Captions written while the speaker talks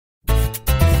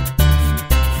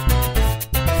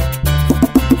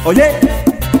Oye,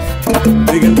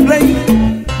 siguen play,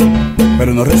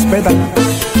 pero no respetan.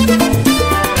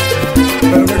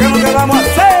 Pero ¿qué es lo que vamos a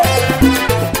hacer?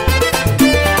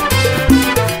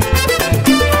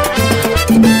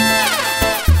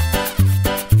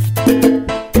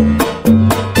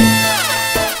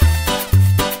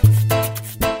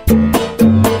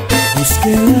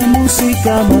 Busqué la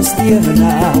música más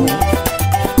tierna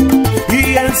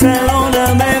y el salón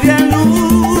a media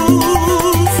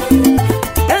luz,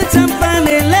 el champán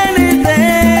en la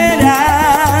nevera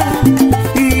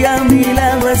y a mi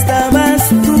lado estabas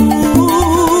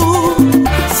tú.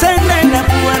 Cerré la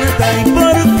puerta y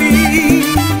por fin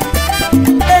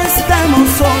estamos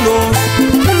solos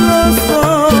los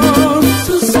dos.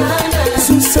 Suzana,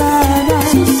 Suzana,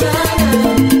 Suzana,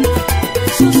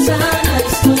 Suzana,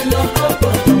 estoy loco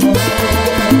por tu amor.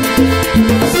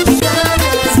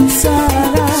 Suzana,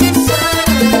 Suzana,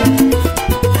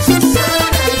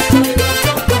 Suzana, estoy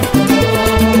loco por tu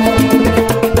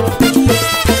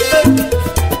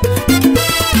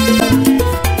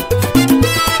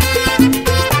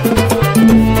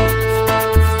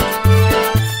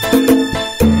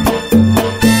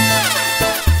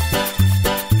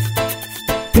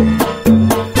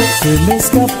Se me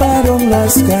escaparon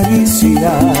las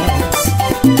caricias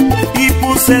y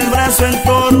puse el brazo en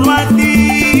torno a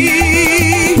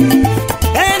ti.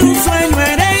 Era un sueño,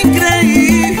 era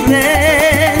increíble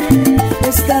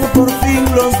estar por fin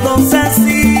los dos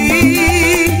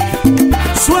así.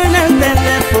 Suena el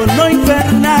teléfono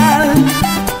infernal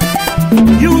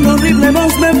y un horrible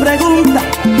voz me pregunta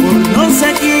por no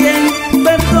sé quién.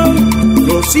 Perdón,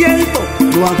 lo siento,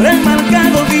 lo habré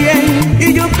marcado bien.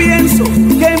 Y yo pienso,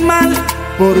 qué mal,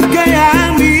 porque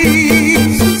a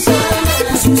mí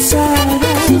Suzana,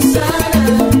 Suzana,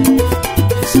 Suzana,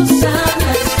 Suzana,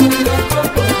 estoy loco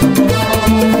por tu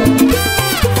amor.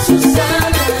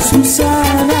 Susana,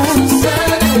 Susana,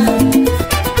 Susana,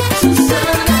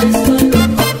 Susana, estoy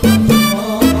loco por tu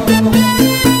amor.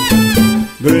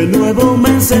 De nuevo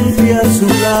me sentí a su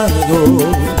lado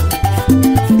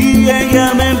y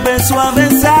ella me empezó a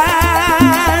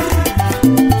besar.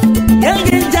 Y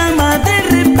alguien llama de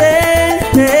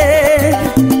repente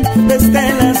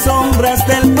desde las sombras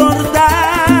del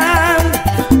portal.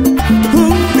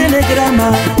 Un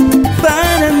telegrama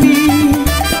para mí,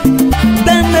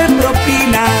 dame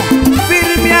propina,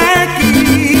 firme aquí.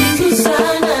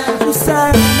 Susana,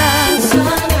 Susana,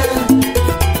 Susana,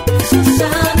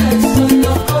 Susana, estoy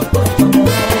loco por tu amor.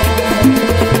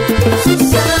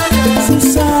 Susana,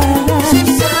 Susana,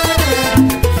 Susana,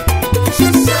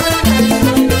 Susana,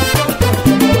 estoy loco por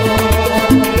tu amor.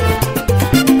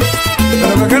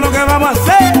 Pero ¿qué es lo que vamos a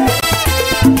hacer?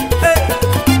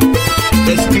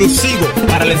 Exclusivo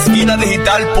para la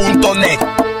esquinadigital.net.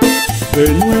 De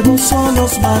nuevo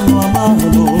solos mano a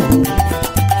mano,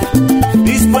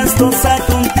 dispuestos a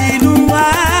continuar.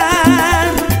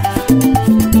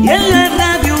 Y en la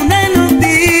radio una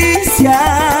noticia,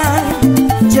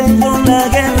 llegó la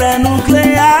guerra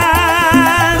nuclear.